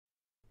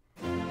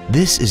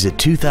This is a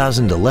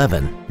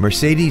 2011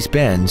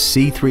 Mercedes-Benz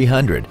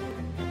C300.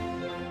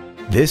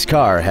 This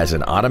car has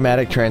an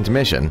automatic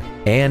transmission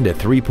and a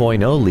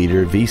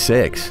 3.0-liter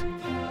V6.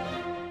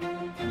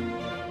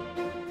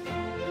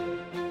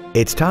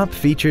 Its top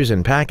features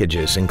and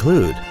packages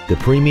include the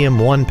Premium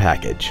One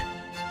package,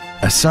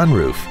 a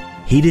sunroof,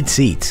 heated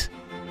seats,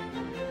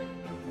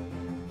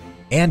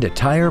 and a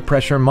tire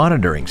pressure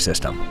monitoring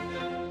system.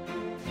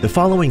 The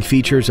following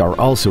features are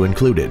also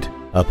included: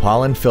 a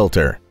pollen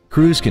filter,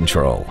 cruise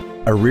control,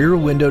 a rear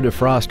window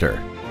defroster,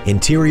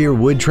 interior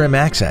wood trim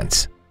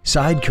accents,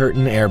 side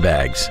curtain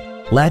airbags,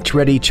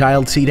 latch-ready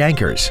child seat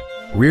anchors,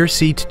 rear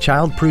seat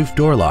child-proof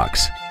door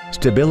locks,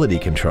 stability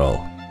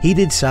control,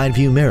 heated side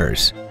view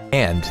mirrors,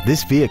 and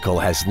this vehicle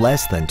has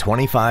less than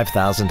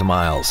 25,000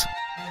 miles.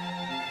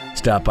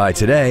 Stop by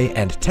today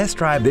and test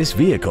drive this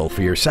vehicle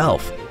for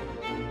yourself.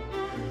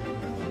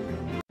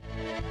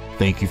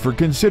 Thank you for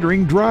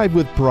considering Drive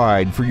with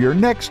Pride for your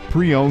next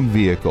pre-owned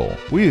vehicle.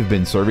 We have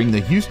been serving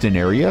the Houston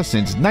area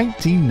since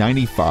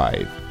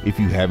 1995. If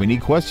you have any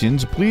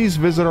questions, please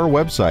visit our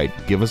website,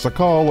 give us a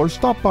call, or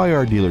stop by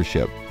our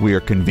dealership. We are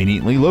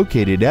conveniently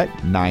located at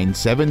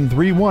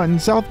 9731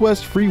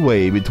 Southwest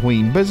Freeway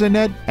between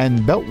Bissonnet and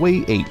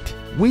Beltway 8.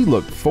 We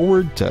look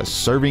forward to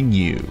serving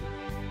you.